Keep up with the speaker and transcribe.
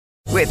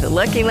With the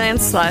Lucky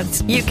Land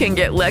Slots, you can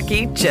get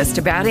lucky just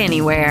about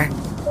anywhere.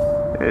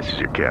 This is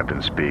your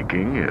captain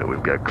speaking.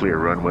 We've got clear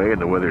runway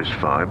and the weather's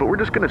fine, but we're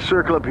just going to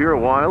circle up here a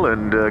while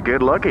and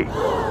get lucky.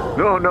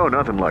 No,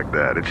 nothing like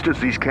that. It's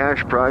just these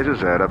cash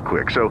prizes add up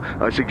quick. So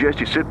I suggest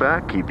you sit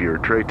back, keep your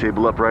tray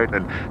table upright,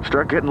 and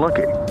start getting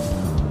lucky.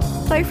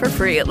 Play for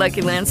free at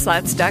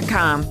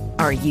LuckyLandSlots.com.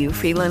 Are you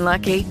feeling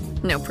lucky?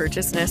 No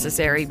purchase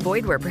necessary.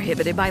 Void where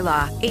prohibited by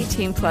law.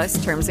 18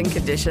 plus terms and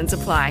conditions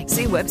apply.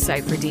 See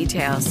website for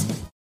details.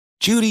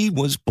 Judy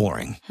was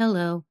boring.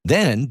 Hello.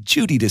 Then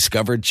Judy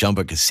discovered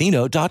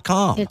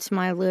ChumbaCasino.com. It's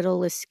my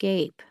little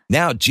escape.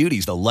 Now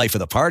Judy's the life of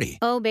the party.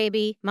 Oh,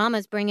 baby,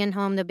 mama's bringing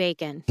home the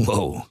bacon.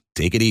 Whoa,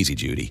 take it easy,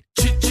 Judy.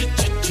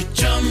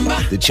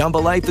 The Chumba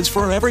life is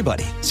for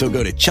everybody. So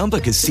go to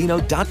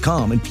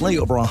ChumbaCasino.com and play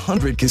over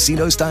 100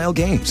 casino-style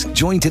games.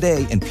 Join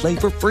today and play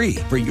for free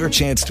for your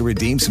chance to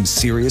redeem some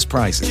serious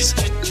prizes.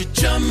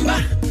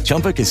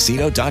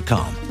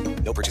 ChumbaCasino.com.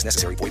 No purchase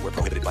necessary. Void where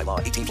prohibited by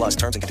law. 18 plus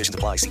terms and conditions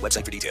apply. See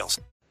website for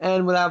details.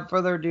 And without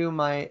further ado,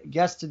 my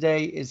guest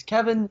today is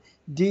Kevin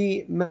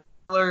D.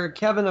 Miller.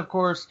 Kevin, of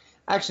course,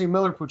 actually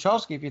Miller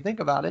Puchalski, if you think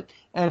about it.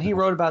 And he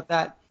wrote about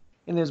that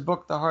in his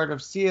book, The Heart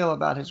of Steel,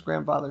 about his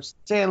grandfather,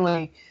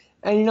 Stanley.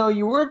 And, you know,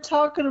 you were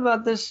talking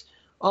about this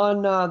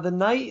on the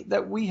night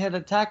that we had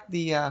attacked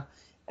the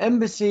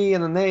embassy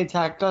and then they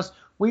attacked us.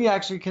 We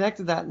actually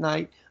connected that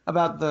night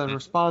about the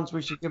response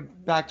we should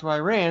give back to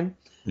Iran.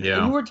 Yeah.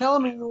 And you were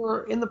telling me you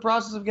were in the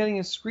process of getting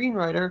a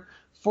screenwriter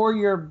for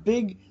your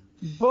big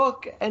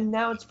book, and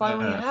now it's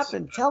finally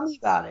happened. Tell me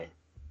about it.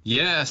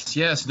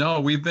 Yes. No,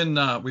 we've been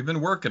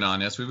working on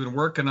this. We've been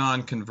working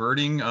on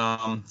converting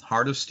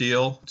Heart of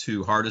Steel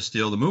to Heart of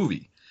Steel the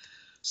movie.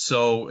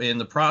 So in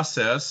the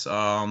process,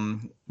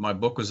 my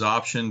book was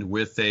optioned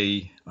with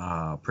a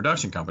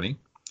production company,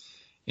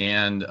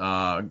 and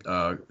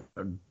a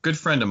good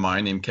friend of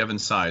mine named Kevin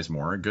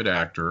Sizemore, a good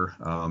actor,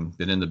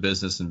 been in the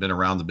business and been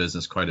around the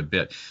business quite a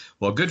bit.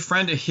 Well, a good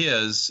friend of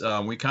his,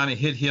 we kind of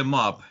hit him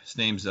up. His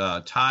name's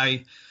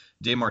Ty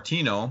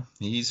DeMartino.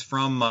 He's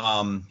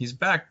from he's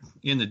back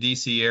in the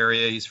D.C.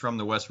 area. He's from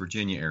the West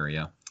Virginia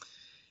area.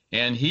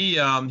 And he's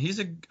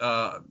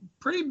a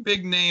pretty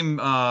big name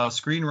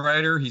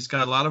screenwriter. He's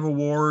got a lot of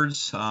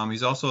awards.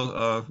 He's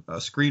also a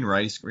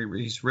screenwriter.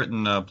 He's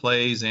written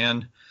plays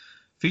and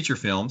feature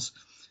films.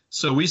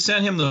 So we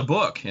sent him the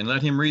book and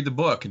let him read the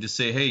book and just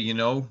say, hey,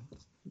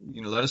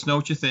 let us know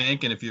what you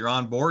think. And if you're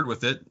on board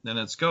with it, then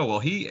let's go. Well,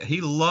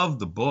 he loved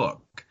the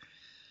book.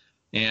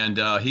 And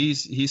he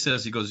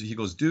says, he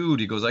goes,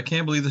 dude, I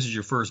can't believe this is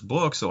your first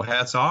book. So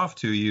hats off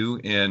to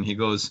you. And he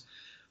goes,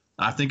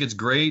 I think it's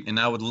great, and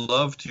I would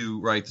love to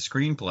write the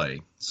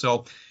screenplay.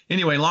 So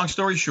anyway, long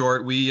story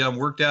short, we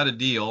worked out a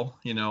deal,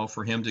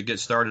 for him to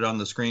get started on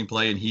the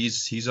screenplay, and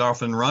he's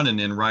off and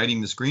running and writing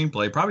the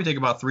screenplay. Probably take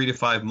about 3 to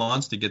 5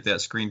 months to get that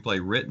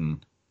screenplay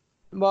written.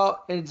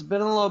 Well, it's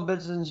been a little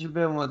bit since you've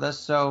been with us,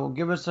 so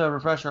give us a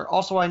refresher.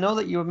 Also, I know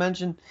that you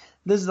mentioned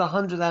this is the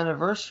 100th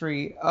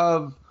anniversary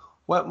of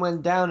what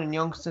went down in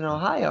Youngstown,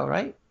 Ohio,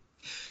 right?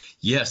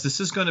 Yes, this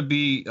is going to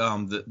be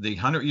the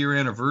 100-year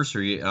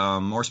anniversary,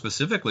 more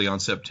specifically on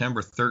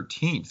September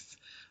 13th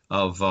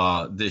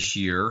of this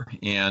year.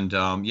 And,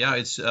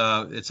 it's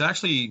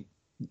actually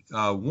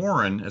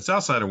Warren. It's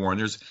outside of Warren.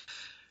 There's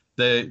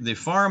the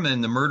farm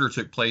and the murder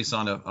took place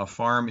on a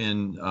farm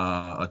in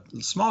a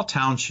small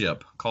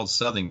township called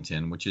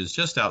Southington, which is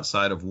just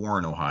outside of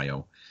Warren,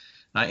 Ohio,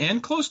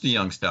 and close to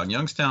Youngstown.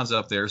 Youngstown's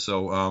up there,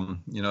 so,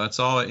 it's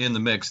all in the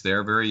mix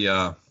there.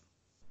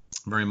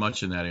 Very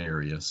much in that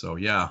area. So,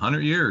 100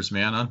 years,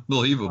 man.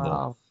 Unbelievable.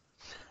 Wow.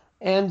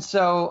 And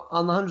so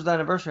on the 100th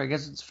anniversary, I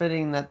guess it's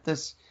fitting that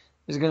this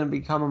is going to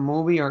become a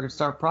movie or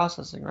start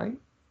processing, right?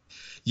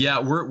 Yeah,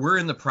 we're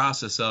in the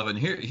process of it. And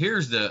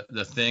here's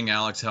the thing,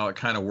 Alex, how it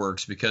kind of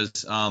works,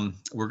 because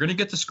we're going to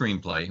get the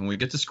screenplay. And when we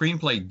get the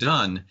screenplay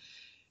done,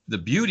 the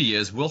beauty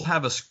is we'll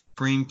have a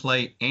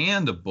screenplay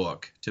and a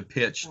book to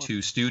pitch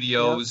to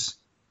studios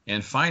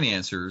and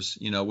financiers,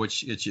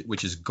 which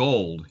is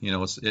gold.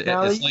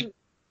 It's like...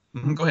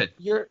 Go ahead.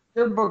 Your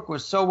book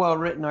was so well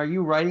written. Are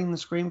you writing the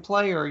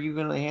screenplay, or are you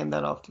going to hand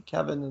that off to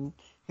Kevin and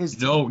his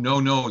team?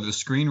 No. The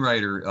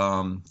screenwriter,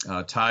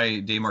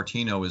 Ty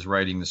DeMartino, is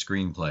writing the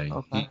screenplay.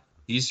 Okay.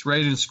 He's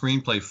writing a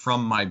screenplay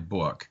from my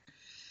book,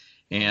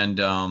 and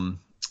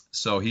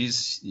so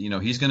he's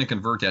going to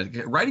convert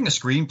that. Writing a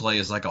screenplay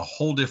is like a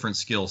whole different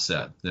skill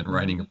set than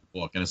writing a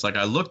book. And it's like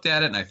I looked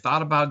at it and I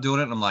thought about doing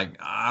it, and I'm like,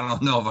 I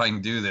don't know if I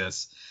can do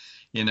this.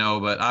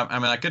 But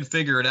I could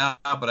figure it out,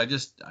 but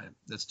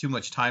that's too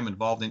much time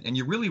involved. And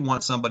you really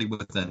want somebody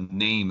with a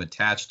name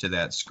attached to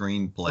that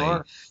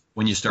screenplay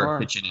when you start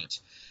pitching it,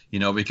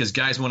 because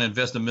guys want to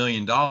invest $1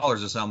 million or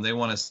something. They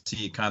want to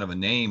see kind of a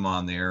name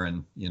on there.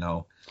 And,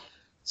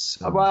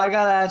 so. Well, I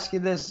got to ask you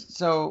this.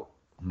 So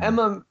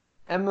Emma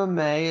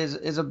May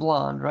is a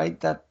blonde, right?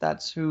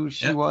 That's who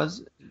she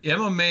was.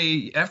 Emma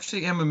May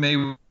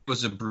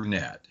was a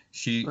brunette.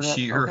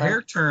 Her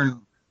hair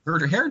turned.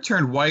 Her hair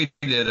turned white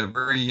at a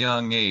very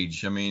young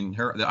age. I mean,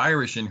 the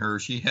Irish in her,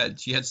 she had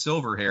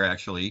silver hair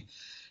actually,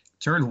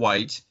 turned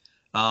white.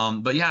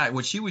 But yeah,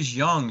 when she was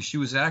young, she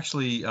was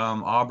actually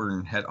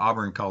had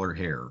auburn colored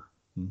hair.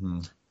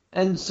 Hmm.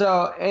 And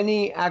so,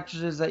 any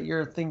actresses that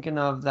you're thinking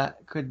of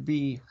that could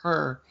be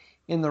her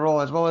in the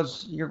role, as well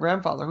as your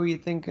grandfather, who are you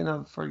thinking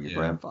of for your Yeah.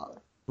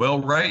 grandfather?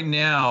 Well, right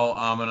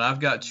now, and I've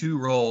got two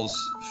roles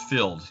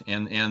filled,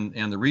 and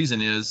the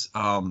reason is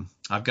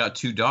I've got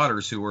two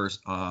daughters who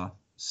are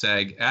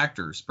SAG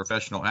actors,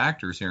 professional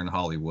actors here in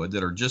Hollywood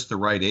that are just the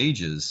right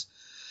ages.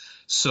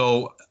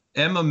 So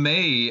Emma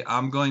May,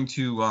 I'm going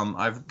to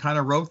I've kind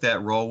of wrote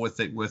that role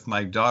with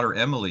my daughter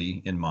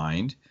Emily in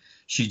mind.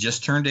 She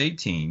just turned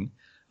 18.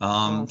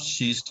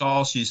 She's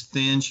tall, she's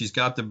thin, she's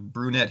got the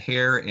brunette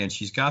hair, and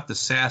she's got the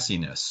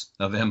sassiness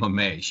of Emma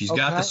May. She's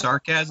got the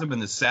sarcasm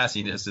and the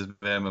sassiness of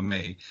Emma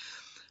May.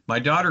 My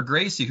daughter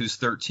Gracie, who's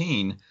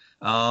 13,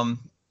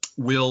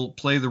 will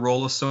play the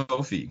role of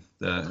Sophie,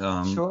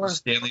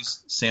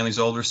 Stanley's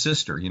older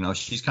sister. You know,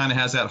 she's kind of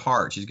has that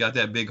heart. She's got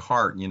that big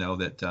heart, you know,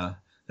 that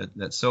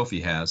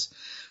Sophie has.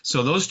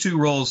 So those two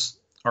roles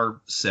are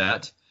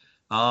set.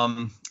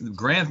 My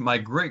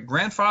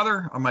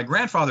grandfather,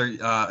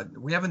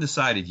 we haven't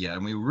decided yet,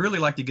 and we really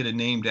like to get a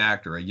named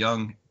actor, a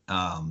young,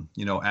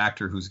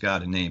 actor who's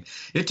got a name.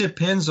 It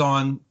depends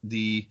on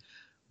the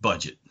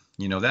budget.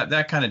 You know,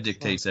 that kind of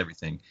dictates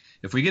everything.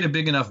 If we get a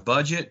big enough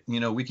budget,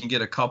 you know, we can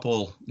get a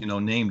couple,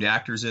 named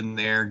actors in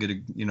there, get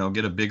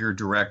a bigger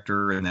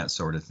director and that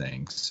sort of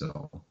thing.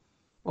 So,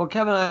 well,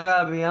 Kevin, I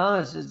gotta be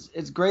honest.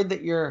 It's great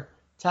that you're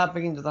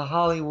tapping into the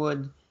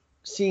Hollywood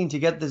scene to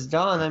get this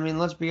done. I mean,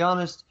 let's be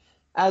honest.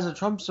 As a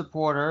Trump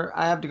supporter,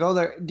 I have to go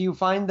there. Do you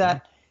find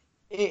that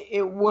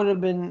it would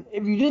have been,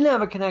 if you didn't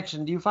have a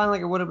connection, do you find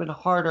like it would have been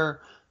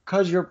harder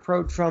because you're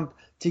pro-Trump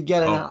to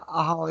get a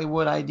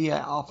Hollywood idea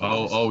off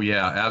of this? Oh,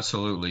 yeah,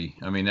 absolutely.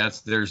 I mean,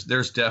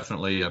 there's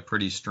definitely a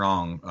pretty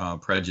strong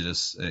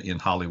prejudice in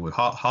Hollywood.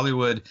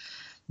 Hollywood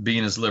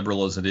being as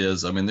liberal as it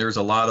is, I mean, there's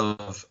a lot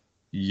of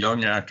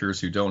young actors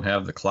who don't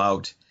have the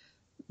clout,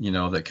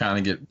 that kind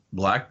of get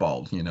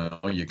blackballed.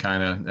 It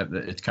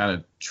kind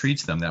of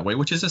treats them that way,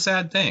 which is a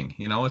sad thing.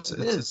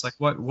 It's like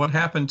what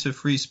happened to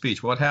free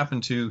speech? What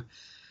happened to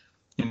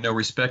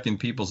respecting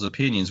people's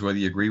opinions, whether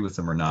you agree with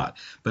them or not?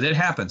 But it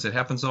happens. It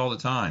happens all the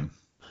time.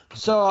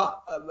 So,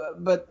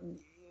 but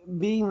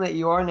being that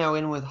you are now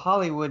in with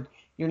Hollywood,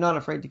 you're not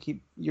afraid to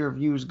keep your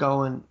views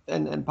going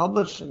and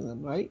publishing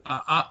them, right?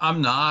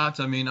 I'm not.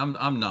 I mean,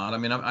 I'm not. I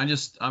mean,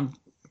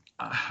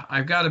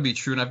 I've got to be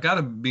true, and I've got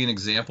to be an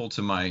example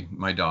to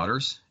my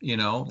daughters,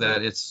 that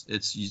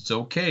it's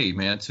okay,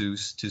 man, to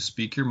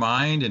speak your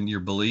mind and your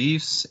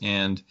beliefs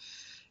and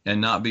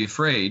not be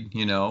afraid,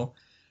 and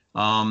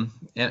I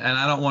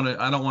don't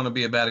want to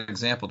be a bad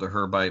example to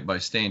her by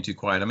staying too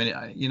quiet. I mean,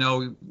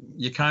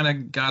 you kind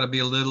of got to be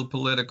a little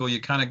political.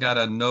 You kind of got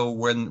to know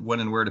when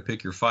and where to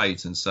pick your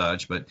fights and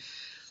such,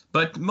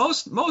 But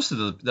most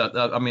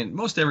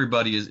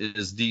everybody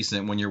is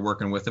decent when you're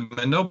working with them,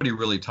 and nobody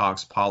really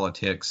talks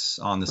politics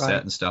on the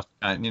set and stuff.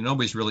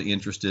 Nobody's really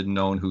interested in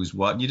knowing who's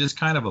what. You just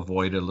kind of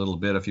avoid it a little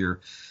bit if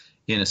you're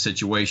in a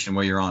situation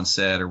where you're on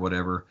set or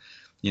whatever.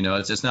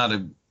 It's not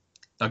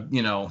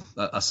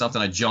a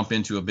something I jump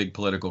into a big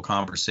political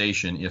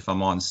conversation if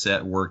I'm on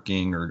set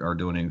working or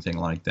doing anything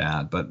like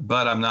that.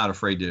 But I'm not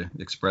afraid to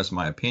express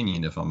my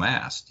opinion if I'm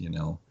asked.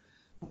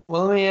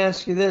 Well, let me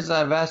ask you this.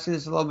 I've asked you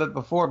this a little bit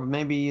before, but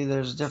maybe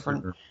there's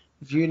different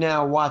view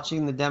now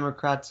watching the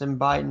Democrats and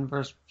Biden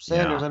versus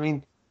Sanders. Yeah. I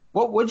mean,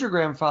 what would your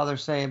grandfather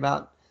say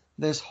about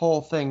this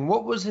whole thing?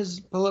 What was his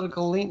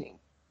political leaning?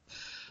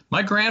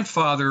 My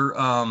grandfather,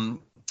 at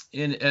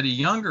a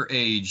younger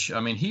age, I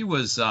mean, he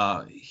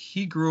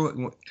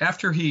grew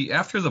after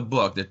the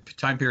book, the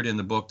time period in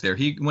the book there,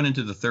 he went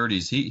into the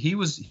 30s. He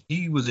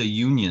was a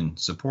union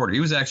supporter. He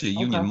was actually a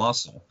union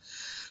muscle.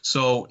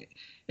 So.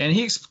 And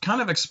he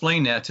kind of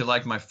explained that to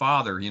like my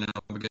father,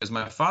 because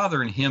my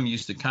father and him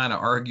used to kind of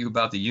argue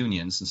about the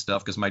unions and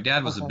stuff, because my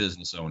dad was a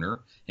business owner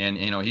and,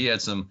 he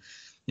had some,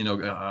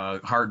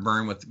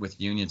 heartburn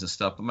with unions and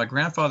stuff. But my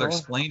grandfather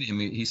explained to him,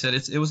 he said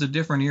it was a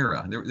different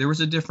era. There was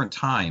a different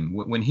time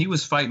when he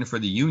was fighting for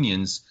the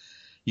unions.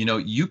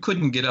 You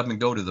couldn't get up and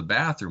go to the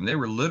bathroom. They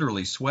were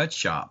literally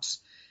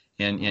sweatshops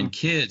and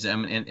kids.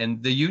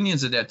 And the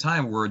unions at that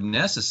time were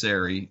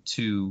necessary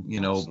to,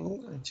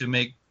 to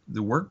make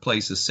the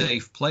workplace a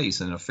safe place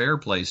and a fair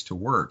place to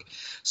work.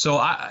 So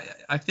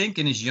I think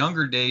in his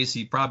younger days,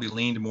 he probably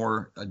leaned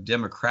more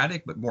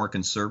Democratic, but more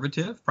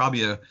conservative,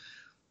 probably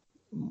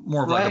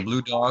more of like a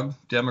blue dog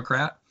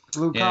Democrat.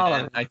 Blue collar.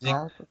 And I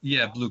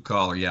think, blue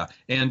collar. Yeah.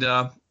 And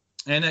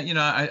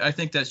I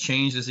think that's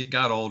changed as he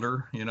got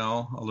older, a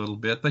little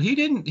bit, but he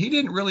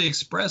didn't really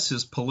express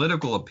his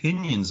political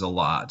opinions a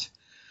lot.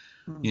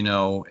 When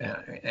I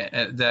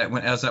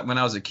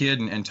was a kid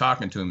and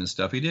talking to him and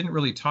stuff, he didn't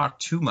really talk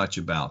too much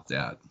about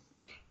that.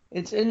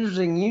 It's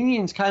interesting.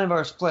 Unions kind of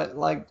are split.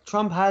 Like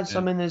Trump had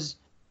some in his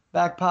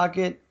back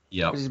pocket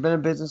because he's been a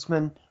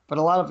businessman, but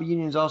a lot of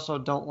unions also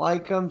don't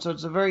like him. So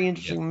it's a very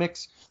interesting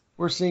mix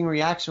we're seeing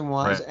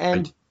reaction-wise.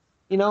 And,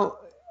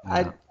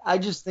 I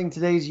just think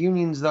today's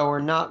unions, though,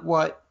 are not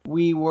what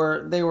they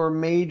were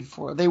made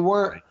for.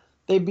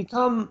 They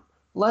become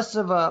less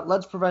of a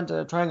let's prevent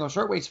a Triangle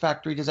Shirtwaist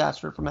Factory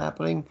disaster from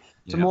happening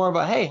to Yeah. more of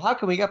a, hey, how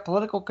can we get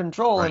political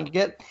control Right. and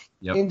get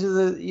Yep. into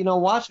the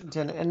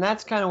Washington? And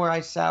that's kind of where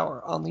I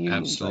sour on the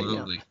unions right now.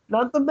 Absolutely.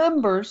 Not the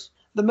members.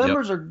 The Yep.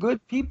 members are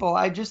good people.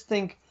 I just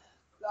think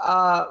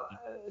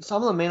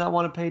some of them may not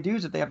want to pay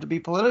dues if they have to be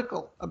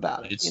political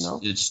about it.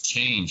 It's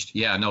changed.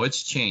 Yeah, no,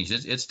 it's changed.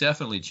 It's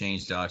definitely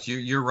changed, Doc.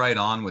 You're right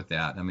on with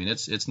that. I mean,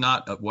 it's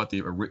not what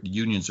the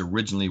unions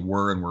originally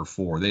were and were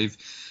for. They've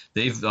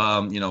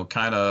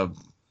kind of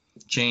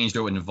changed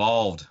or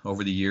evolved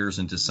over the years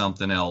into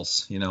something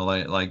else.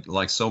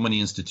 Like so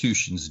many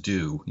institutions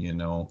do.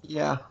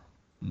 Yeah.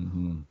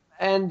 Mm-hmm.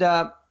 And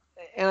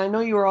I know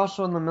you were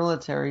also in the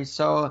military,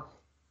 so.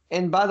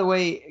 And by the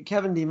way,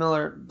 Kevin D.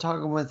 Miller,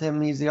 talking with him,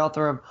 he's the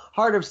author of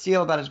Heart of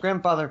Steel about his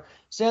grandfather,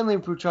 Stanley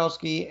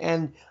Puchalski.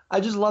 And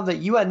I just love that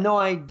you had no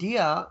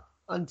idea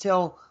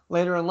until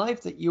later in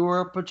life that you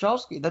were a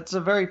Puchalski. That's a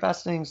very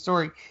fascinating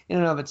story in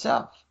and of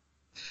itself.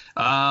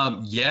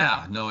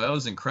 Yeah, no, that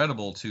was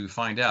incredible to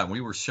find out. We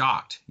were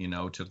shocked,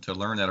 to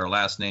learn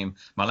that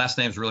my last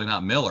name's really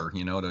not Miller,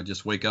 to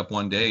just wake up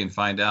one day and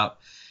find out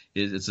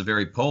it's a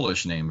very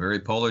Polish name, very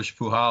Polish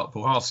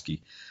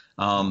Puchalski.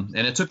 And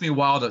it took me a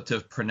while to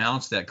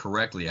pronounce that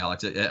correctly,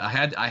 Alex. I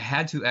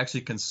had to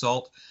actually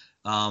consult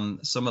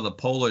some of the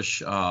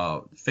Polish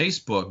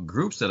Facebook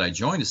groups that I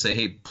joined to say,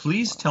 hey,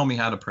 please tell me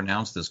how to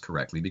pronounce this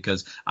correctly,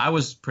 because I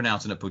was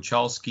pronouncing it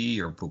Puchalski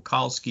or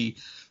Puchalski,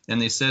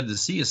 and they said the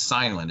C is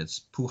silent.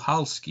 It's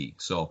Puchalski.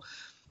 So,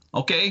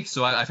 okay,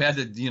 so I've had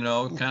to,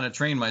 kind of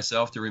train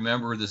myself to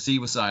remember the C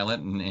was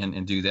silent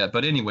and do that.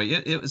 But anyway,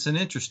 it was an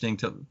interesting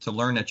to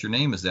learn that your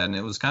name is that, and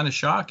it was kind of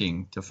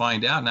shocking to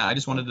find out. Now, I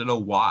just wanted to know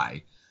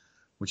why,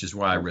 which is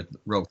why I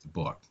wrote the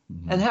book.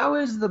 Mm-hmm. And how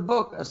is the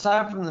book,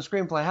 aside from the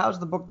screenplay, how's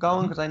the book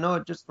going? Because I know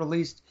it just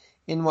released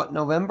in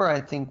November, I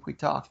think we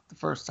talked the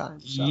first time.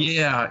 So.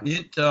 Yeah,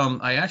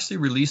 I actually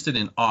released it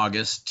in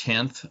August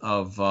 10th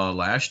of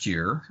last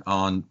year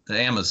on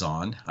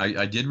Amazon.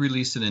 I did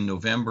release it in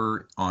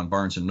November on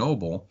Barnes &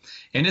 Noble,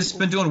 and it's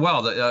been doing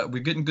well.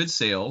 We're getting good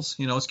sales.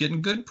 It's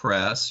getting good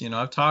press.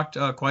 I've talked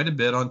quite a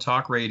bit on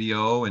talk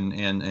radio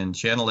and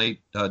Channel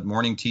 8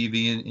 morning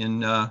TV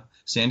in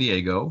San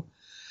Diego,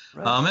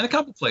 right. And a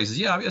couple places.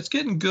 Yeah, it's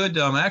getting good.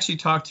 I actually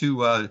talked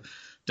to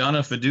Donna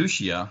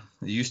Fiducia,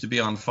 who used to be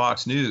on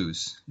Fox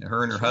News,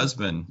 her and her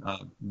husband,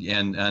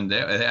 and they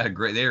had a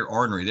great. They're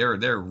ornery.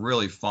 They're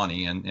really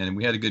funny, and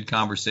we had a good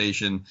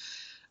conversation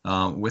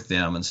with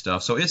them and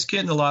stuff. So it's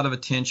getting a lot of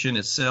attention.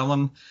 It's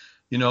selling,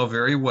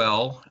 very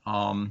well.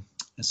 And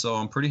so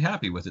I'm pretty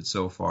happy with it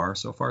so far.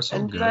 So far, so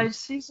and good. Did I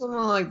see something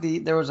like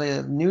there was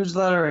a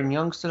newsletter in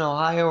Youngstown,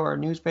 Ohio, or a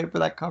newspaper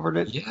that covered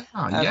it? Yeah.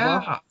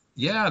 Well?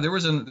 Yeah, there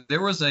was an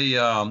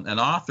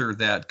author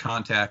that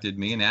contacted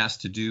me and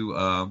asked to do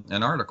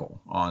an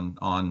article on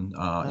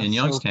in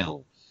Youngstown. So,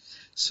 cool.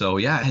 So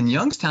yeah, in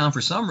Youngstown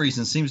for some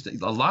reason seems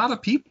a lot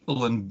of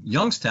people in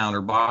Youngstown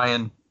are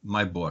buying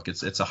my book.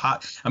 It's a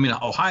hot. I mean,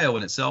 Ohio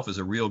in itself is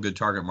a real good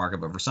target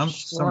market, but for some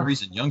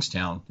reason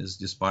Youngstown is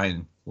just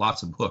buying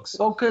lots of books.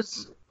 Well,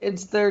 because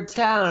it's their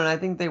town, and I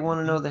think they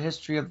want to know the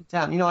history of the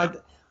town.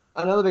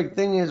 Another big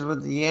thing is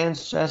with the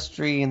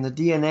ancestry and the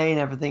DNA and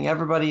everything.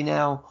 Everybody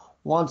now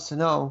wants to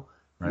know,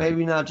 right.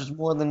 Maybe not just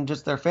more than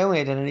just their family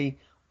identity,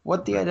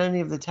 what the identity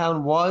of the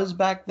town was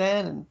back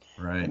then, and,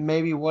 right. and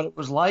maybe what it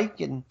was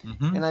like. And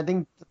and I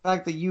think the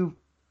fact that you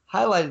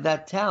highlighted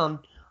that town,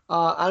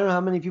 I don't know how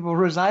many people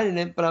reside in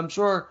it, but I'm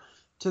sure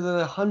to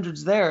the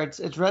hundreds there,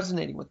 it's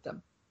resonating with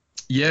them.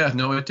 Yeah,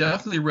 no, it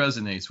definitely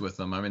resonates with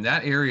them. I mean,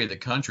 that area of the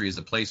country is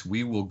a place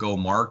we will go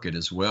market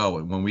as well.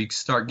 When we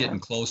start getting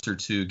closer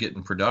to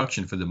getting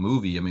production for the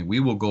movie, I mean, we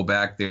will go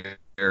back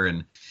there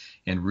and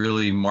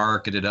really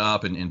market it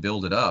up and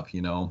build it up,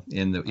 in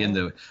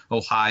the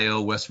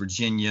Ohio, West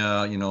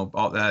Virginia,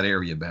 all that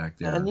area back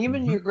there. And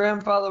even your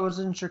grandfather was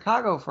in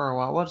Chicago for a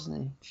while,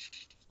 wasn't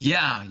he?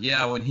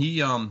 Yeah. When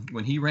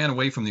he ran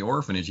away from the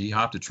orphanage, he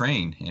hopped a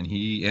train and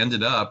he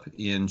ended up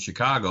in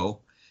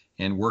Chicago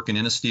and working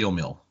in a steel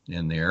mill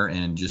in there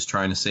and just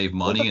trying to save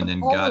money. And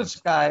then Polish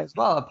guy as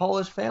well, a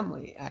Polish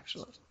family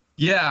actually.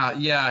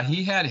 Yeah,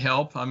 he had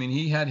help. I mean,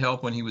 he had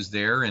help when he was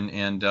there,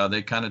 and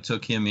they kind of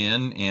took him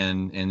in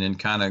and then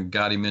kind of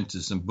got him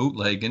into some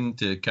bootlegging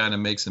to kind of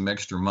make some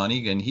extra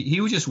money. And he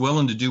was just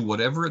willing to do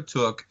whatever it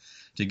took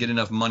to get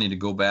enough money to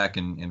go back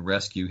and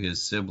rescue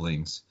his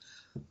siblings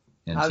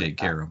and take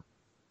care of them.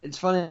 It's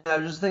funny. I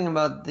was just thinking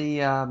about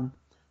the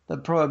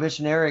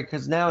Prohibition era,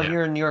 because now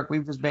here in New York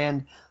we've just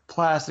banned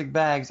plastic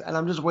bags, and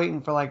I'm just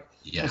waiting for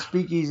the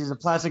speakeasies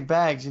of plastic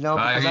bags, There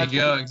you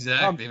go,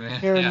 exactly, man.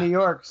 Here in New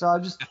York, so I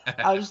was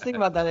just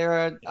thinking about that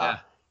era,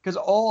 because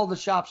all the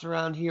shops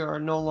around here are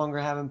no longer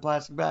having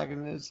plastic bags,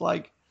 and it's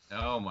like,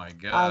 oh my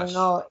gosh, I don't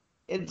know,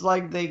 it's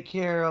like they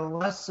care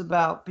less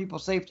about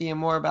people's safety and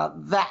more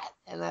about that,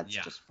 and that's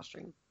just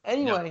frustrating.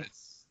 Anyway, no,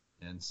 it's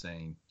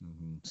insane.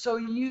 Mm-hmm. So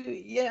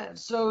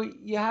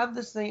you have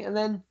this thing, and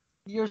then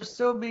you're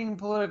still being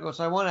political.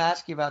 So I want to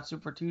ask you about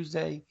Super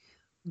Tuesday.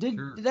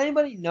 Did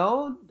anybody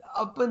know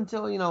up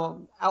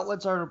until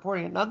outlets are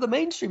reporting it? Not the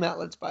mainstream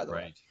outlets, by the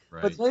way.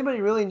 Right. But does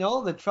anybody really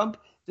know that Trump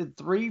did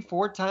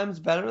 3-4 times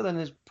better than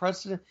his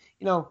precedent,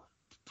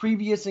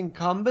 previous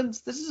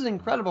incumbents? This is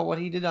incredible what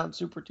he did on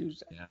Super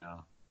Tuesday. Yeah.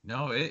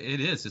 No,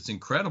 it is. It's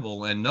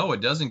incredible. And no,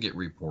 it doesn't get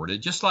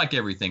reported, just like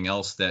everything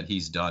else that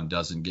he's done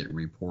doesn't get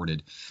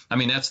reported. I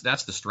mean, that's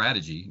the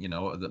strategy,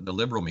 the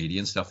liberal media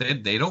and stuff.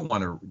 They don't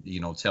want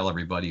to, tell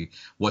everybody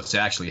what's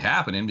actually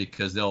happening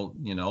because they'll,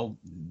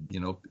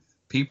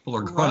 people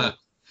are going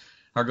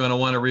to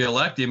want to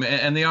reelect him.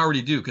 And they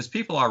already do, because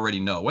people already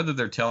know whether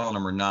they're telling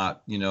them or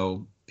not.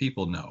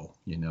 People know,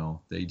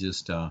 they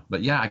just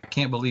but yeah, I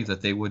can't believe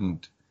that they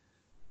wouldn't,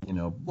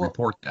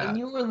 report that. And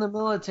you were in the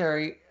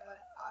military.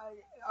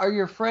 Are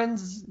your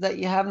friends that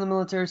you have in the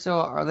military still,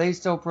 are they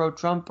still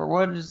pro-Trump, or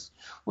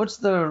what's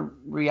the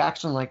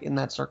reaction like in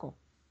that circle?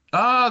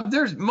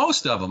 There's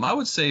most of them. I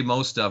would say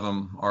most of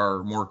them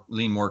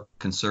lean more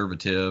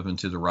conservative and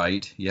to the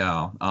right.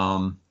 Yeah.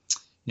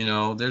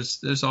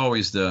 There's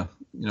always the,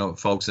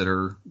 folks that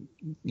are,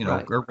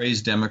 Right. are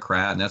raised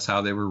Democrat, and that's how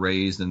they were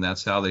raised and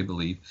that's how they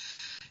believe.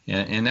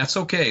 And that's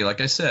okay.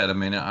 Like I said, I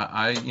mean,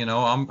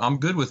 I'm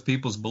good with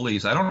people's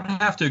beliefs. I don't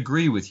have to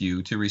agree with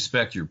you to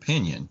respect your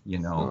opinion,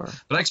 Sure.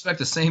 but I expect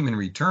the same in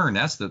return.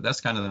 That's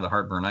kind of the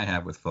heartburn I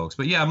have with folks.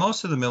 But yeah,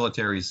 most of the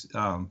military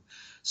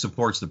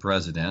supports the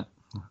president.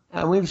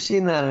 And we've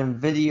seen that in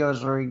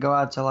videos where we go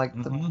out to like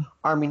the Mhm.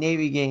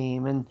 Army-Navy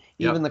game and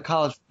even Yep. the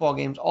college football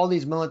games, all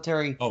these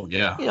military, Oh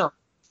yeah.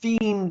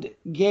 themed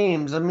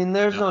games. I mean,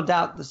 there's Yep. no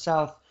doubt the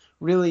South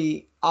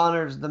really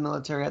honors the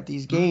military at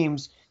these Mhm.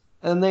 games,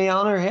 and they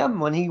honor him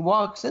when he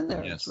walks in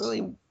there. Yes.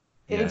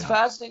 It's Yeah.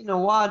 fascinating to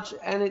watch,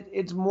 and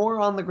it's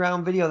more on the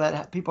ground video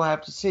that people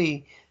have to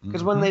see,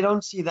 because when Mhm. they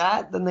don't see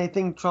that, then they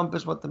think Trump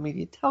is what the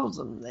media tells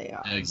them they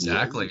are.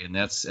 Exactly, and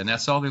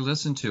that's all they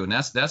listen to, and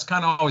that's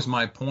kind of always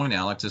my point,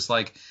 Alex. It's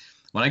like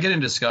when I get in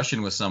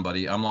discussion with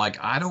somebody, I'm like,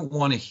 I don't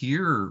want to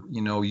hear,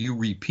 you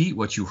repeat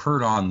what you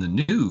heard on the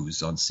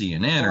news on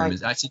CNN,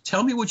 Right. or I said,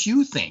 tell me what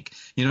you think.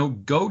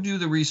 Go do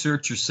the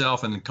research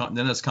yourself, and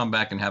then let's come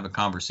back and have a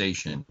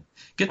conversation.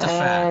 Get the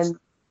facts. And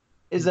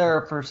is there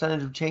a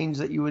percentage of change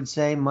that you would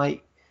say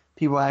might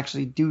people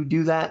actually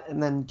do that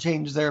and then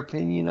change their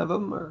opinion of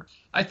them? Or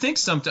I think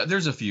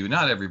there's a few,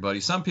 not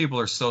everybody. Some people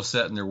are so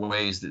set in their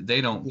ways that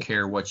they don't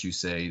care what you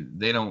say.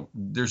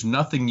 There's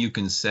nothing you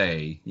can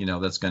say,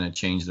 that's going to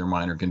change their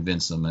mind or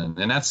convince them.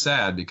 And that's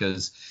sad,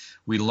 because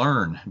we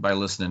learn by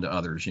listening to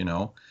others,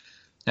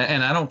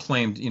 And I don't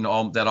claim,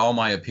 that all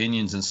my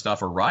opinions and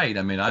stuff are right.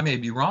 I mean, I may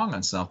be wrong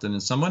on something,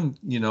 and someone,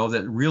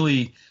 that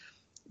really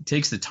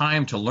takes the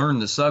time to learn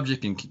the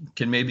subject and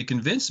can maybe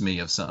convince me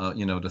of some,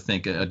 to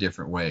think a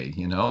different way.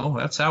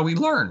 That's how we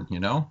learn.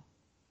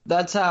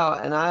 that's how,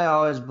 and I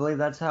always believe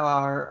that's how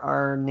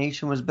our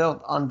nation was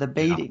built, on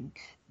debating,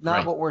 not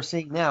Right. what we're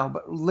seeing now,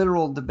 but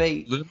literal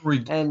debate.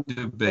 Literally And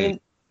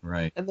debate.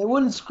 Right. And they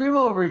wouldn't scream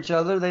over each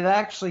other. They'd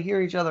actually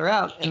hear each other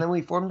out, and then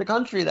we formed a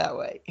country that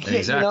way.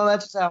 Exactly.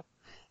 That's just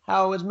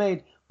how it was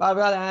made. But I've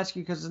got to ask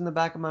you, because it's in the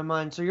back of my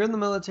mind. So you're in the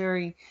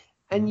military,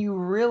 and you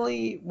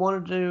really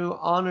wanted to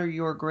honor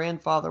your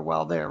grandfather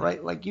while there,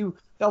 right? Like, you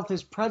felt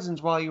his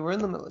presence while you were in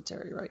the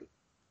military, right?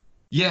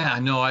 Yeah,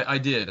 no, I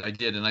did,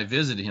 and I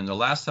visited him. The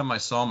last time I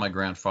saw my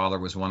grandfather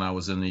was when I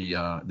was in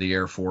the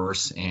Air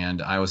Force,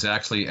 and I was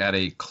actually at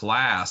a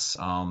class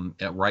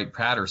at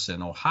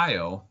Wright-Patterson,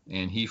 Ohio,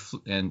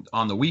 and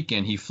on the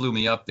weekend he flew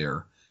me up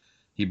there.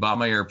 He bought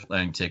my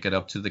airplane ticket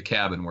up to the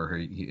cabin where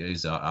he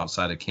is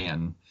outside of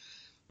Canton,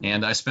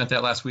 and I spent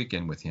that last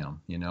weekend with him.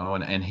 And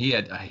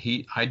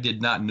I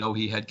did not know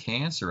he had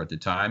cancer at the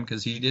time,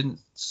 because he didn't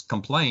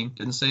complain,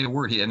 didn't say a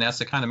word. And that's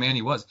the kind of man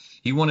he was.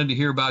 He wanted to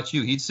hear about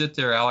you. He'd sit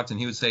there, Alex, and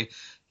he would say,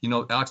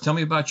 Alex, tell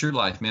me about your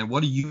life, man.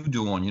 What are you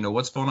doing?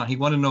 What's going on? He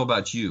wanted to know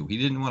about you. He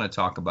didn't want to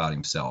talk about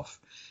himself,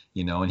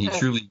 and he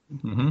truly.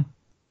 Mm-hmm.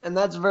 And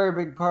that's a very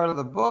big part of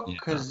the book, Yeah.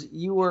 because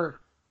you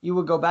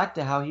would go back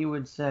to how he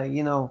would say,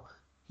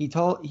 he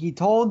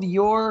told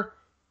your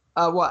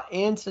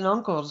aunts and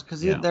uncles,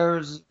 because Yeah.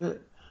 there's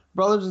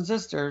brothers and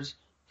sisters,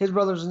 his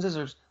brothers and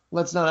sisters,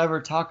 let's not ever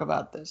talk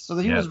about this. So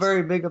that he was Yes.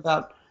 very big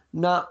about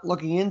not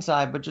looking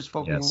inside, but just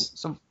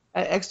focusing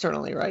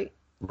externally, right?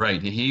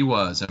 Right, he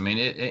was. I mean,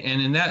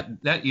 and in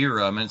that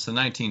era, I mean, it's the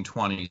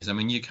 1920s. I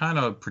mean, you kind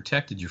of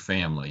protected your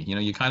family.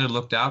 You kind of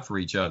looked out for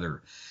each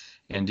other,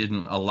 and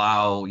didn't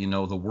allow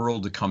the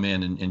world to come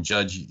in and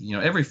judge.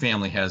 Every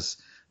family has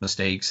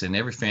mistakes, and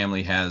every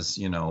family has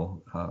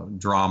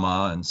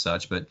drama and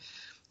such. But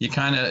you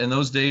kind of, in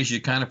those days,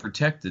 you kind of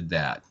protected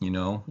that.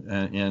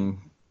 And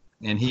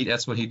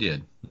that's what he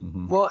did.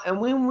 Mm-hmm. Well, and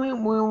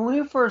when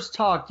we first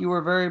talked, you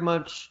were very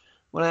much,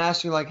 when I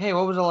asked you, like, hey,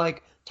 what was it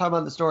like talking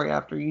about the story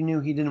after you knew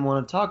he didn't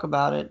want to talk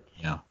about it?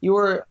 Yeah.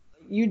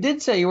 You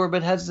did say you were a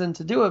bit hesitant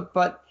to do it,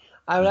 but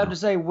I would have to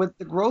say, with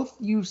the growth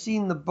you've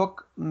seen the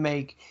book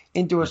make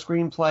into a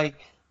screenplay,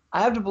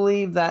 I have to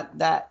believe that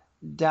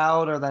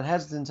doubt or that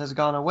hesitance has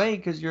gone away,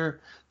 because you're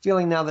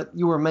feeling now that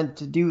you were meant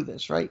to do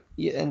this, right?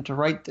 And to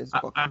write this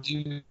book. I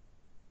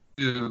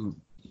do.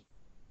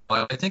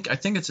 I think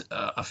it's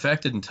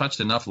affected and touched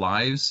enough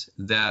lives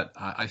that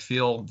I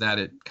feel that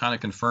it kind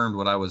of confirmed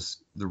what I was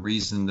the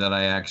reason that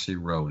I actually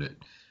wrote it.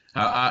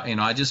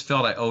 I just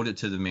felt I owed it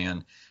to the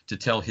man to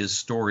tell his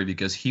story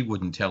because he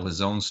wouldn't tell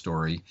his own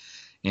story,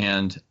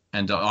 and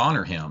to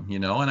honor him,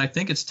 and I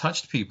think it's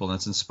touched people and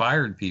it's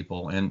inspired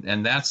people,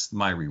 and that's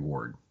my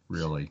reward,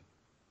 really.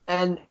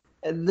 And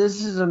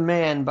this is a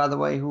man, by the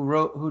way,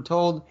 who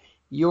told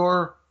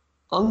your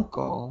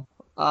uncle,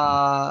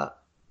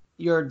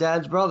 your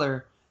dad's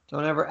brother,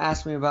 don't ever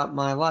ask me about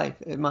my life.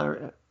 If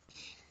I'm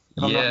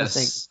not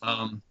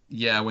mistaken.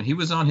 Yeah, when he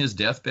was on his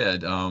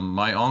deathbed,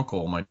 my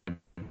uncle, my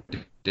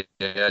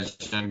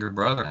dad's younger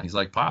brother, he's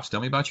like, Pops,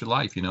 tell me about your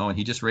life, and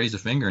he just raised a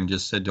finger and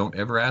just said, don't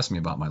ever ask me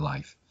about my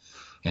life.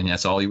 And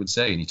that's all he would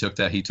say. And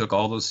he took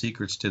all those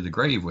secrets to the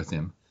grave with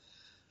him.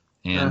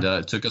 And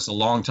it took us a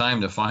long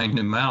time to find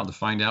him out, to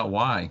find out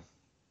why.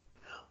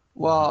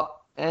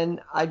 Well,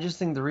 and I just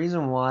think the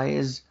reason why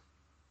is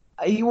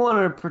he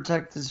wanted to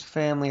protect his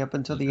family up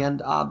until the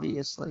end,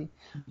 obviously.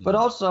 Yeah. But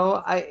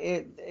also,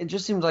 it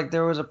just seems like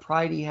there was a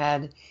pride he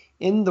had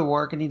in the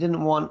work, and he just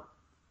didn't want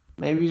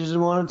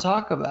to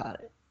talk about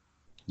it.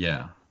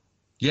 Yeah.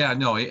 Yeah,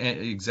 no,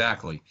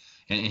 exactly.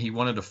 And he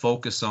wanted to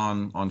focus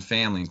on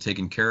family and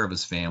taking care of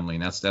his family,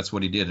 and that's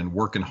what he did, and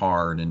working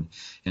hard and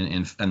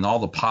all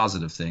the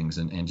positive things,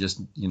 and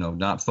just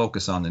not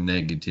focus on the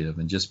negative,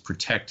 and just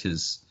protect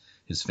his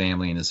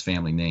family and his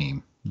family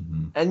name.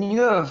 Mm-hmm. And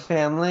you have a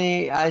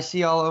family I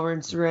see all over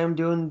Instagram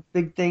doing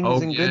big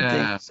things and good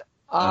things.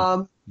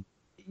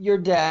 Your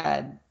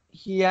dad,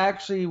 he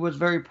actually was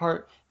very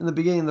in the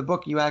beginning of the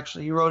book. He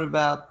wrote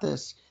about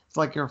this. It's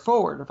like your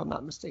forward, if I'm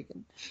not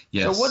mistaken.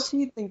 Yes. So what's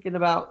he thinking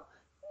about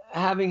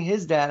having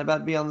his dad about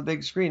to be on the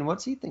big screen?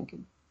 What's he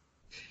thinking?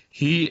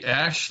 He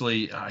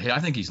actually, I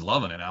think he's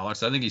loving it,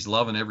 Alex. I think he's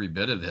loving every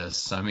bit of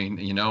this. I mean,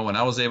 when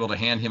I was able to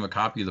hand him a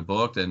copy of the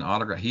book and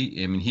autograph,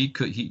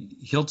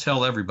 he'll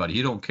tell everybody.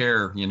 He don't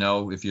care,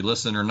 if you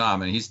listen or not. I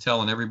mean, he's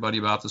telling everybody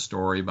about the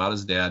story, about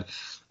his dad.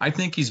 I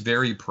think he's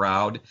very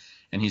proud,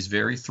 and he's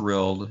very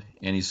thrilled,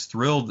 and he's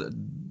thrilled,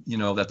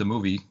 that the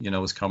movie,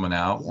 is coming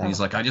out. Yeah. And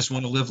he's like, I just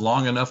want to live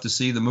long enough to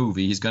see the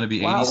movie. He's going to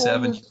be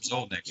 87 years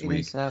old next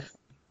week.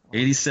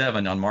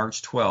 87 on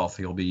March 12th.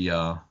 He'll be,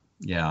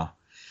 yeah.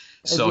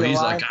 So he's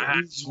like,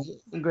 he's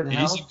in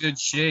good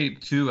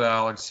shape too,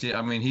 Alex.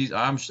 I mean, he's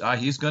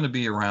going to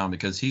be around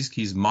because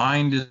his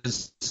mind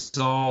is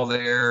all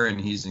there, and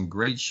he's in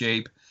great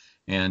shape.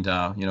 And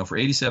for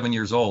 87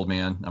 years old,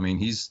 man, I mean,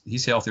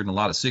 he's healthier than a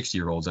lot of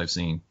 60-year-olds I've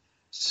seen.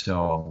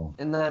 So.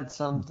 And that's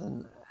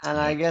something. And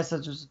I guess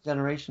that's just a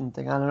generation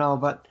thing. I don't know,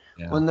 but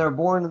when they're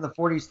born in the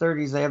 40s,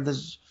 30s, they have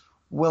this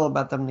will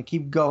about them to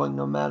keep going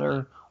no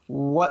matter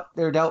what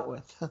they're dealt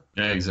with.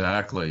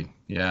 Exactly.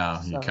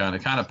 Yeah. So, it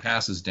kind of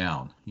passes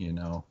down,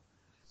 So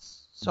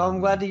I'm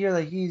glad to hear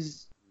that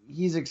he's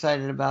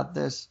excited about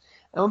this.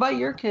 And what about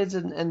your kids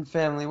and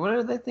family? What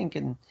are they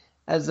thinking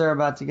as they're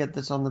about to get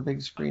this on the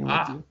big screen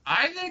with you?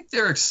 I think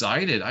they're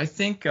excited. I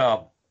think,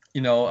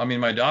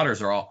 my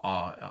daughters are all,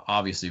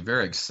 obviously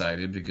very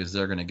excited because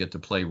they're going to get to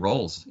play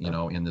roles,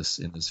 in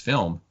this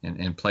film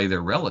and play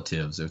their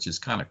relatives, which is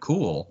kind of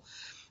cool,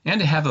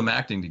 and to have them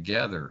acting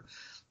together.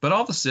 But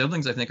all the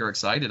siblings, I think, are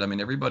excited. I mean,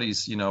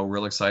 everybody's,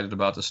 real excited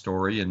about the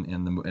story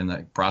and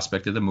the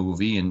prospect of the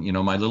movie. And,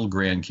 my little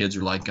grandkids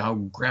are like, oh,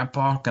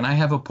 Grandpa, can I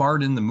have a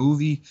part in the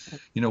movie?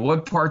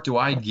 What part do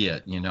I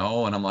get? And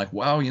I'm like,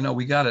 well,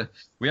 we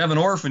have an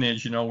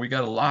orphanage, we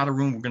got a lot of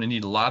room. We're going to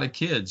need a lot of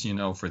kids,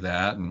 for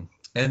that. And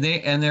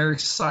they're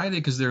excited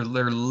because they're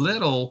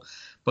little,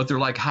 but they're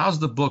like, how's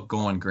the book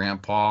going,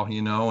 Grandpa?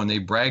 And they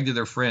brag to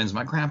their friends,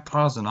 my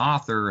grandpa's an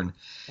author. And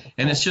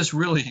it's just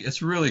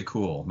it's really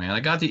cool, man.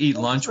 I got to eat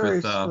lunch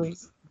with 3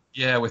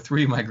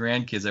 of my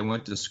grandkids. I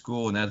went to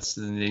school, and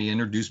they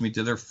introduced me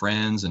to their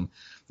friends, and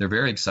they're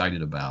very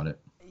excited about it.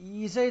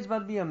 You say it's about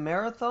to be a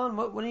marathon?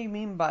 What do you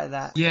mean by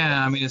that?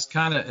 Yeah, I mean, it's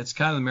kind of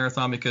a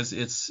marathon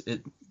because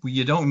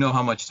you don't know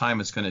how much time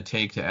it's going to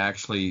take to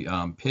actually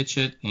pitch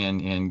it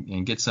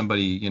and get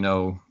somebody,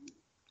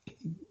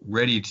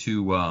 ready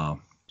to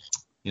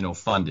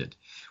fund it.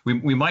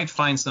 We might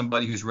find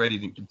somebody who's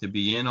ready to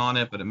be in on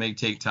it, but it may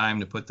take time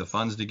to put the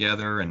funds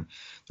together, and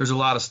there's a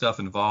lot of stuff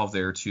involved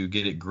there to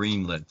get it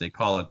greenlit. They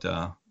call it,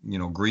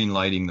 green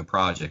lighting the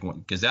project,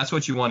 because that's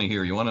what you want to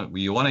hear. You want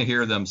to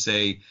hear them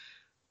say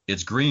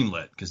it's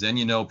greenlit, because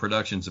then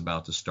production's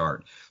about to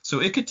start. So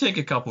it could take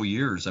a couple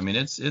years. I mean,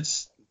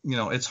 it's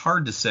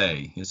hard to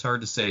say. It's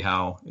hard to say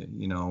how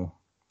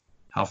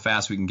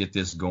fast we can get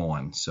this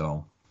going.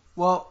 So.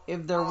 Well,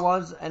 if there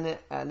was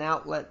an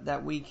outlet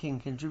that we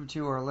can contribute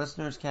to, or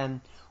listeners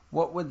can,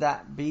 what would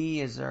that be?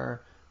 Is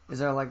there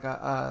like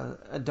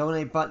a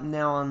donate button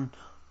now on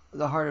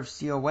the Heart of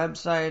Steel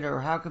website, or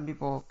how can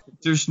people?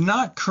 There's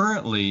not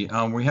currently.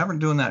 We haven't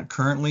doing that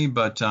currently,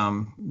 but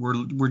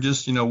we're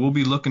just we'll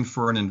be looking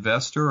for an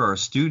investor or a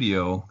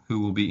studio who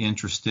will be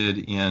interested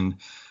in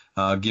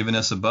giving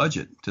us a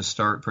budget to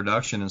start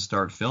production and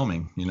start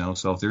filming.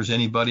 So if there's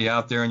anybody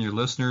out there and your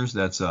listeners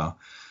that's a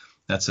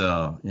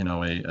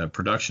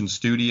production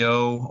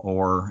studio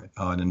or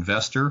an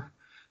investor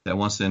that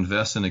wants to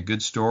invest in a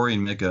good story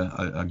and make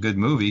a good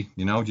movie,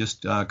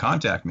 just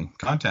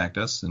contact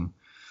us, and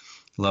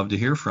Love to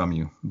hear from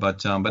you.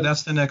 But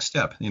that's the next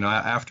step.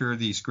 After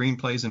the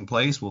screenplay's in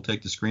place, we'll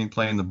take the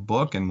screenplay and the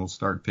book and we'll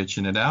start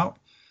pitching it out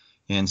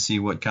and see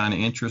what kind of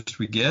interest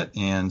we get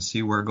and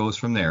see where it goes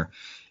from there.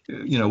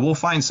 We'll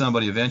find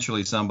somebody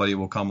eventually. Somebody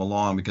will come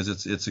along because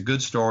it's a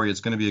good story.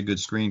 It's going to be a good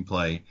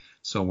screenplay.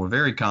 So we're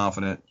very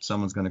confident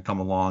someone's going to come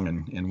along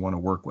and want to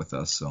work with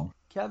us. So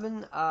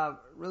Kevin,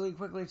 really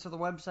quickly, so the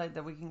website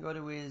that we can go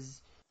to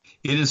is?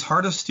 It is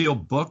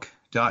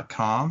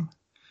heartofsteelbook.com.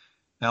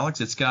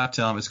 Alex, it's got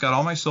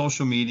all my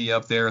social media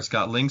up there. It's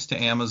got links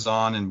to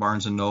Amazon and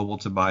Barnes & Noble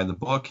to buy the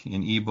book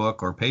in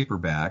ebook or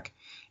paperback.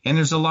 And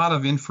there's a lot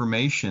of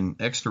information,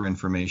 extra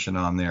information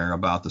on there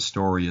about the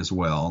story as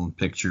well,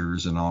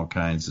 pictures and all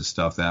kinds of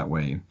stuff that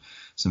way,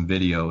 some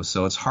videos.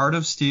 So it's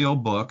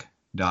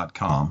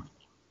heartofsteelbook.com.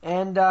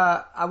 And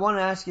I want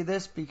to ask you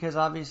this because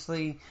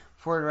obviously,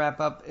 before we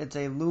wrap up, it's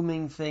a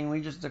looming thing.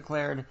 We just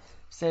declared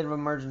state of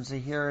emergency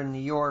here in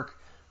New York.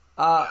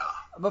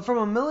 But from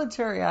a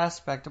military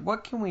aspect,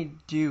 what can we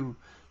do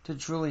to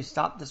truly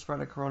stop the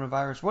spread of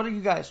coronavirus? What are you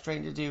guys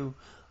trying to do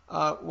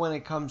when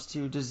it comes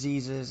to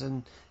diseases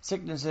and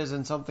sicknesses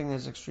and something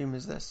as extreme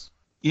as this?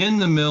 In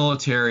the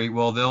military,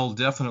 well, they'll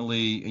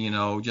definitely,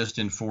 just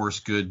enforce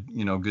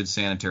good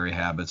sanitary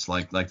habits,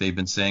 like they've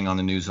been saying on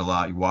the news a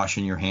lot.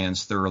 Washing your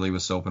hands thoroughly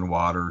with soap and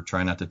water.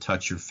 Try not to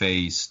touch your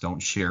face.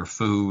 Don't share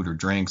food or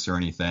drinks or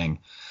anything.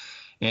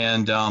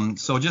 And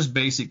so just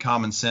basic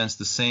common sense,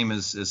 the same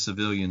as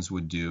civilians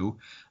would do.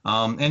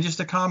 And just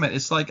a comment,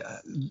 it's like,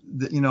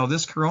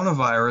 this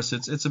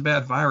coronavirus, it's a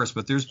bad virus,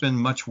 but there's been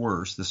much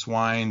worse. The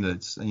swine,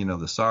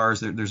 the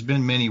SARS, there's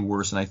been many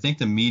worse. And I think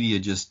the media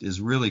just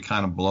is really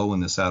kind of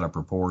blowing this out of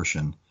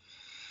proportion.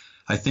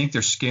 I think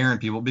they're scaring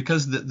people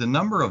because the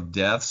number of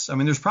deaths,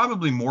 there's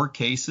probably more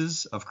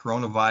cases of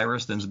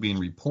coronavirus than's being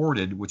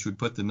reported, which would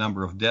put the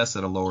number of deaths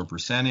at a lower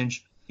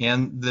percentage.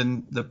 And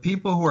then the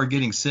people who are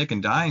getting sick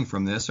and dying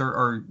from this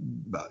are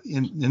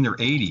in their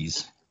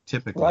 80s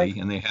typically, right.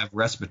 And they have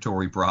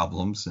respiratory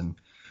problems and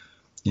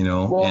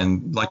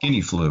and like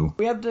any flu.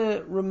 We have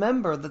to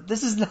remember that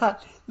this is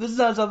not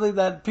something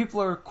that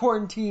people are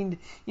quarantined,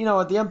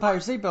 at the Empire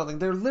State Building.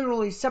 They're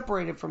literally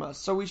separated from us,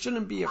 so we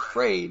shouldn't be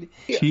afraid.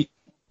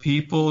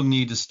 People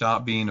need to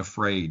stop being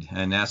afraid,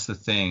 and that's the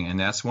thing. And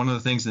that's one of the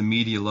things the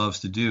media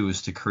loves to do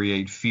is to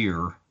create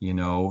fear,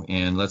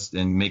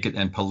 and make it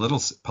and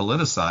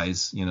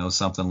politicize,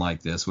 something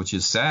like this, which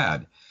is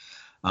sad.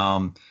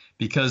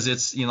 Because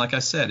it's, like I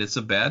said, it's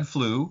a bad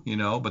flu,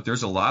 but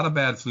there's a lot of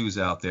bad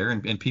flus out there,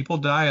 and people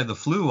die of the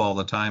flu all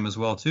the time as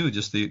well too,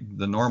 just the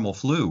normal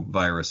flu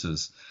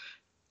viruses.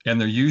 And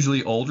they're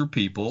usually older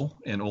people,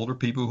 and older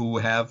people who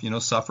have,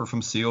 suffer from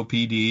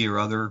COPD or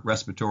other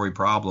respiratory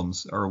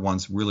problems are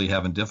ones really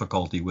having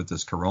difficulty with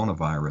this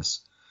coronavirus.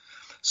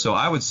 So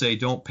I would say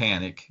don't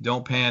panic.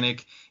 Don't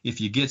panic.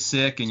 If you get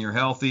sick and you're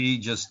healthy,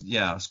 just,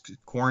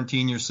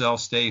 quarantine yourself,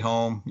 stay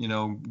home,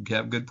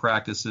 have good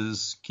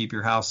practices, keep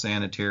your house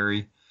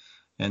sanitary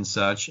and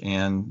such,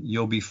 and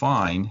you'll be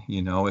fine.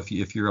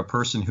 If you're a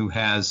person who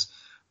has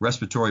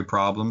respiratory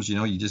problems,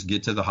 you just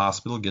get to the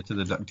hospital, get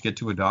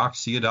to a doc,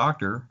 see a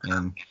doctor,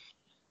 and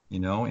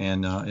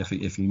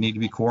if you need to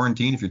be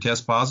quarantined, if you're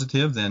test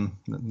positive, then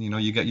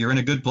you're in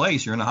a good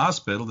place. You're in a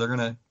hospital. They're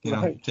gonna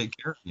take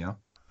care of you.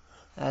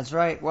 That's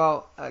right.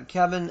 Well,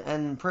 Kevin,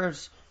 and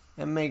prayers,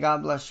 and may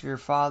God bless your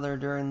father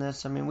during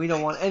this. We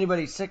don't want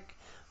anybody sick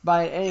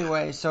by it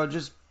anyway, so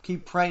just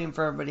keep praying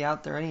for everybody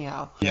out there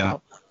anyhow. Yeah,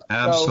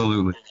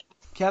 absolutely. So,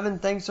 Kevin,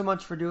 thanks so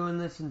much for doing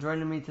this and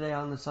joining me today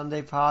on the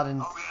Sunday Pod,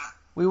 and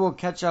we will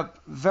catch up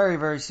very,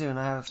 very soon.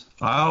 I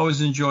always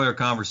enjoy our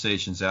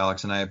conversations,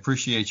 Alex, and I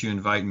appreciate you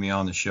inviting me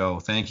on the show.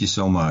 Thank you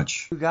so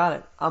much. You got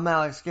it. I'm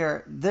Alex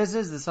Garrett. This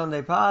is the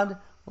Sunday Pod.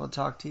 We'll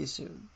talk to you soon.